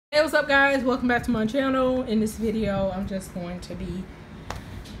Hey, what's up guys? Welcome back to my channel. In this video I'm just going to be,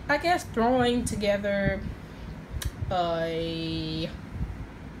 I guess, throwing together a,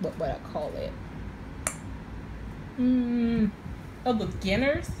 what would I call it, a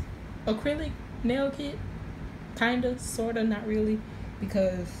beginner's acrylic nail kit. Kinda, sorta, not really,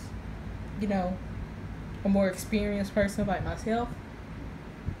 because, you know, a more experienced person like myself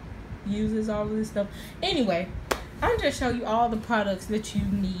uses all of this stuff. Anyway, I'm just show you all the products that you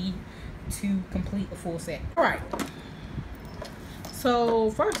need to complete a full set. Alright, so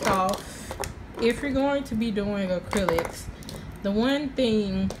first off, if you're going to be doing acrylics, the one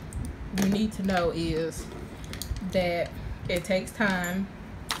thing you need to know is that it takes time,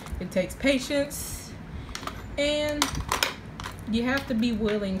 it takes patience, and you have to be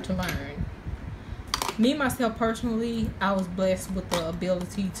willing to learn. Me, myself, personally, I was blessed with the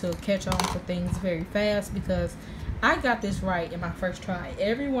ability to catch on to things very fast because I got this right in my first try.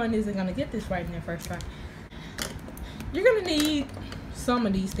 Everyone isn't going to get this right in their first try. You're going to need some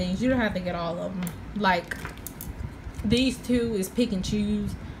of these things. You don't have to get all of them. Like, these two is pick and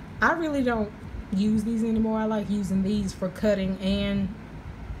choose. I really don't use these anymore. I like using these for cutting and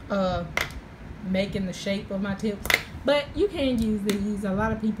making the shape of my tips. But you can use these. A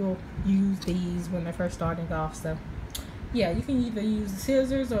lot of people use these when they're first starting off. So yeah, you can either use the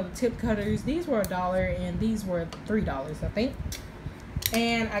scissors or the tip cutters. These were $1 and these were $3, I think.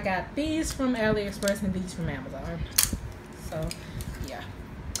 And I got these from AliExpress and these from Amazon. So yeah.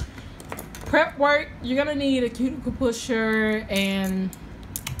 Prep work, you're gonna need a cuticle pusher and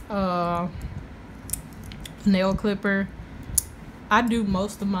nail clipper. I do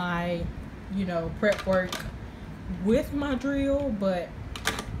most of my, you know, prep work with my drill, but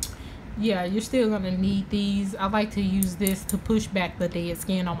yeah, you're still gonna need these. I like to use this to push back the dead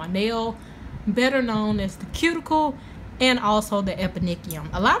skin on my nail, better known as the cuticle, and also the eponychium.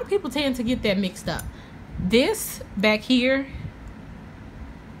 A lot of people tend to get that mixed up. This back here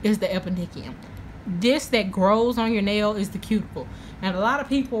is the eponychium. This that grows on your nail is the cuticle. And a lot of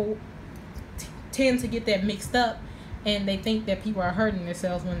people tend to get that mixed up, and they think that people are hurting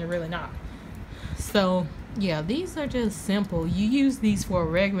themselves when they're really not. So yeah, these are just simple. You use these for a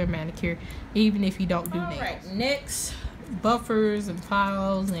regular manicure, even if you don't do nails. Alright, next, buffers and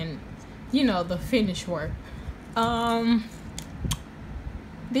files and, you know, the finish work.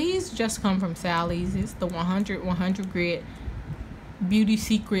 These just come from Sally's. It's the 100 grit Beauty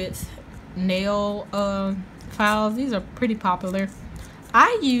Secrets nail files. These are pretty popular.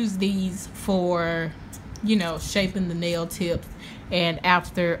 I use these for, you know, shaping the nail tips. And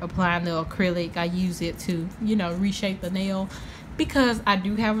after applying the acrylic, I use it to, you know, reshape the nail because I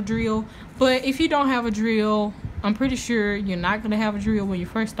do have a drill. But if you don't have a drill, I'm pretty sure you're not going to have a drill when you're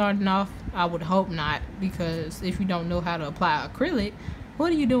first starting off. I would hope not, because if you don't know how to apply acrylic,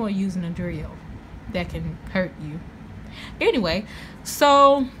 what are you doing using a drill? That can hurt you. Anyway,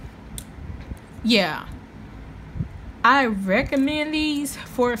 so yeah, I recommend these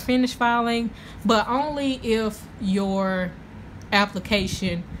for finish filing, but only if your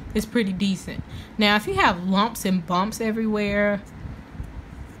application is pretty decent. Now, if you have lumps and bumps everywhere,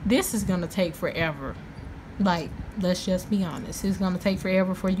 this is gonna take forever. Like, let's just be honest, it's gonna take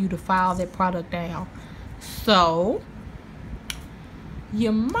forever for you to file that product down. So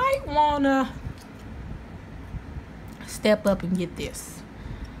you might wanna step up and get this.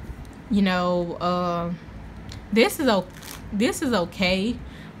 You know, this is okay,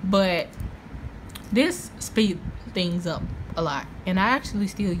 but this speeds things up a lot, and I actually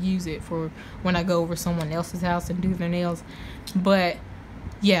still use it for when I go over someone else's house and do their nails. But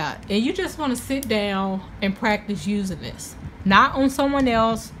yeah, and you just want to sit down and practice using this, not on someone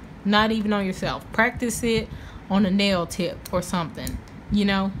else, not even on yourself. Practice it on a nail tip or something, you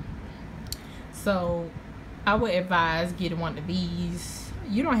know. So I would advise getting one of these.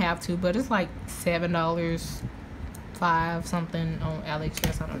 You don't have to, but it's like $7, $5 something on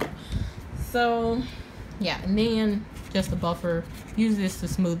AliExpress, I don't know. So yeah, and then just a buffer. Use this to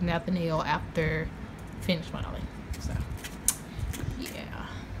smoothen out the nail after finish filing. So yeah.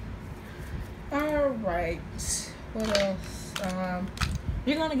 Alright, what else?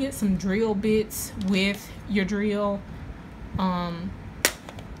 You're gonna get some drill bits with your drill. I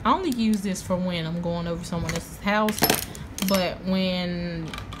only use this for when I'm going over someone else's house, but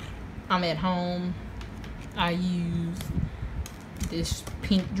when I'm at home, I use this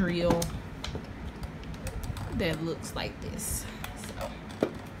pink drill that looks like this. So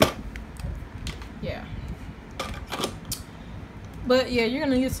yeah, but yeah, you're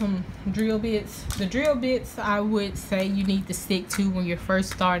gonna get some drill bits. The drill bits I would say you need to stick to when you're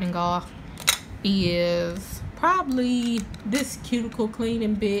first starting off is probably this cuticle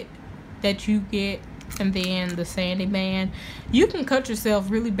cleaning bit that you get, and then the sanding man. You can cut yourself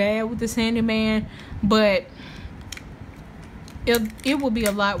really bad with the sanding man, but it will be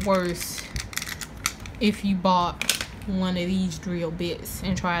a lot worse if you bought one of these drill bits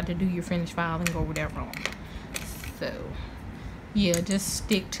and tried to do your finished filing or whatever on. So yeah, just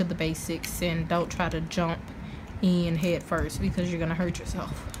stick to the basics and don't try to jump in head first, because you're gonna hurt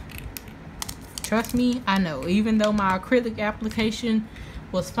yourself. Trust me, I know. Even though my acrylic application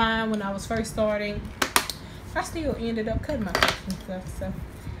was fine when I was first starting, I still ended up cutting myself and stuff. So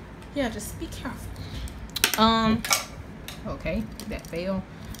yeah, just be careful. Okay, that failed.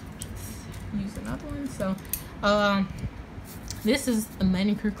 Use another one. So this is a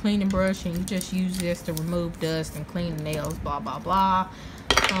manicure cleaning brush, and you just use this to remove dust and clean the nails, blah blah blah.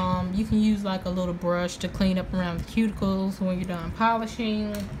 You can use like a little brush to clean up around the cuticles when you're done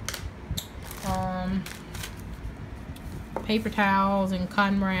polishing. Paper towels and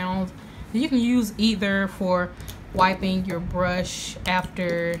cotton rounds. You can use either for wiping your brush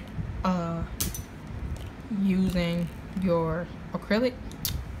after using your acrylic.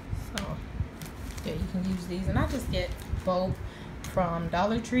 So yeah, you can use these, and I just get both from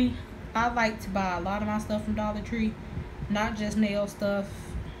Dollar Tree. I like to buy a lot of my stuff from Dollar Tree, not just nail stuff,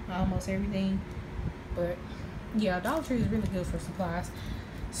 almost everything. But yeah, Dollar Tree is really good for supplies.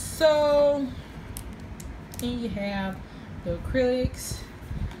 So then you have the acrylics.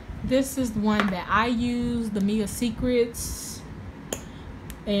 This is the one that I use, the miasecret,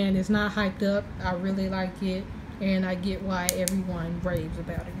 and it's not hyped up. I really like it, and I get why everyone raves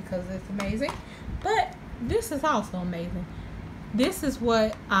about it, because it's amazing. But this is also amazing. This is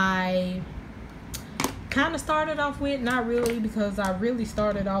what I kind of started off with. Not really, because I really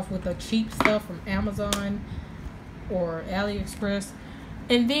started off with the cheap stuff from Amazon or AliExpress,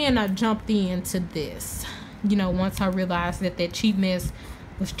 and then I jumped into this. You know, once I realized that that cheap mess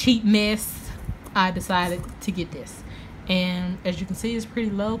was cheap mess, I decided to get this. And as you can see, it's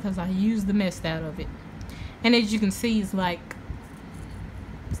pretty low because I used the mess out of it. And as you can see, it's like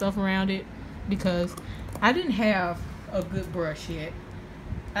stuff around it because I didn't have a good brush yet.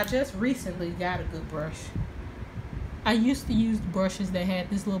 I just recently got a good brush. I used to use brushes that had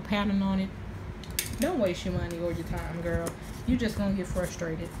this little pattern on it. Don't waste your money or your time, girl. You're just gonna get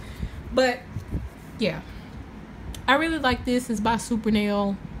frustrated. But yeah, I really like this. It's by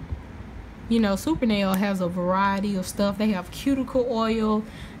Supernail. You know, Supernail has a variety of stuff. They have cuticle oil,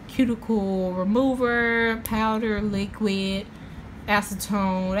 cuticle remover, powder, liquid,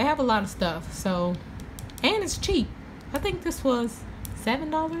 acetone. They have a lot of stuff. So, and it's cheap. I think this was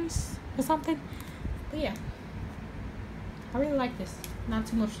 $7 or something. But yeah, I really like this. Not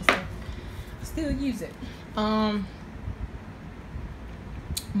too much to say. I still use it.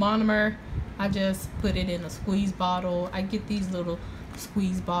 Monomer, I just put it in a squeeze bottle. I get these little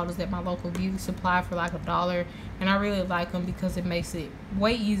squeeze bottles at my local beauty supply for like $1, and I really like them because it makes it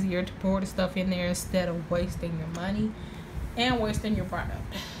way easier to pour the stuff in there instead of wasting your money and wasting your product.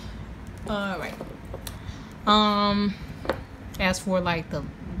 Alright. As for like the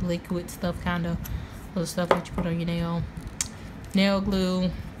liquid stuff, kind of the stuff that you put on your nail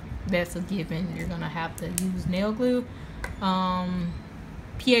glue, that's a given. You're gonna have to use nail glue.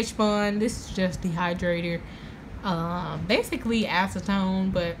 pH bond, this is just dehydrator, basically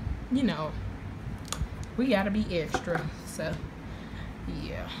acetone, but you know, we gotta be extra. So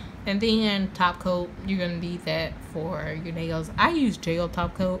yeah, and then top coat, you're gonna need that for your nails. I use gel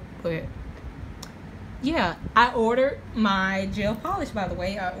top coat, but yeah, I ordered my gel polish, by the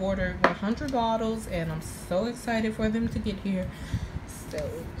way. I ordered 100 bottles, and I'm so excited for them to get here. So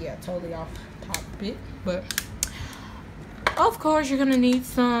yeah, totally off topic, but of course you're gonna need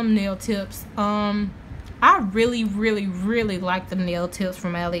some nail tips. I really like the nail tips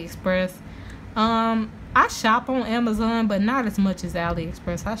from AliExpress. I shop on Amazon, but not as much as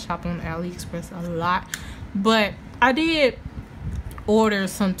AliExpress. I shop on AliExpress a lot, but I did order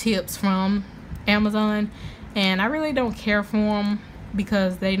some tips from Amazon, and I really don't care for them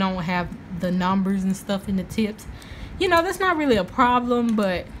because they don't have the numbers and stuff in the tips. You know, that's not really a problem,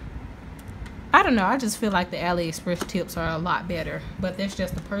 but I don't know, I just feel like the AliExpress tips are a lot better, but that's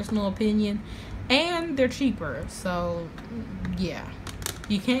just a personal opinion, and they're cheaper. So yeah,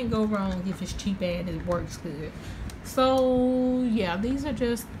 you can't go wrong if it's cheap and it works good. So yeah, these are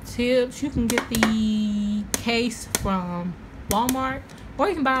just tips. You can get the case from Walmart, or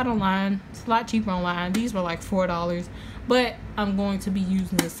you can buy it online. It's a lot cheaper online. These were like $4, but I'm going to be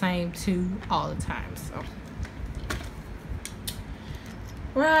using the same two all the time. So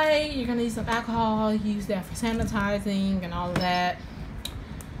right, you're gonna need some alcohol. Use that for sanitizing and all of that.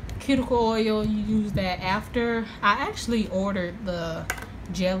 cuticle oil, you use that after. I actually ordered the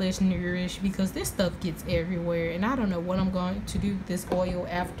gelish nourish because this stuff gets everywhere, and I don't know what I'm going to do with this oil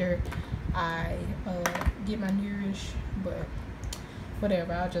after I get my nourish, but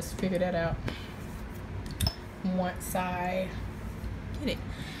whatever, I'll just figure that out once I get it.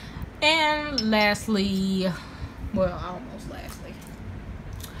 And lastly, well, almost lastly,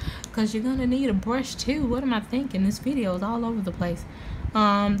 because you're gonna need a brush too. What am I thinking? This video is all over the place.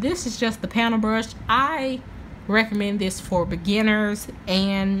 This is just the panel brush. I recommend this for beginners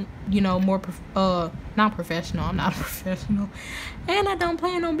and, you know, more not professional. I'm not a professional, and I don't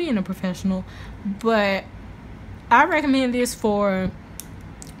plan on being a professional, but I recommend this for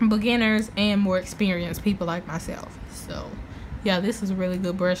beginners and more experienced people like myself. So yeah, this is a really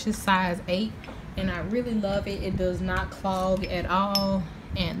good brush. It's size 8, and I really love it. It does not clog at all,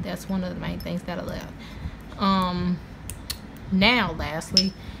 and that's one of the main things that I love. Now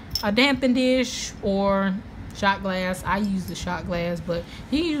lastly, a damping dish or shot glass. I use the shot glass, but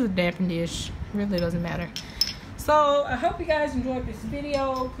you can use a damping dish, really doesn't matter. So I hope you guys enjoyed this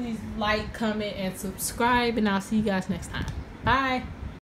video. Please like, comment, and subscribe, and I'll see you guys next time. Bye.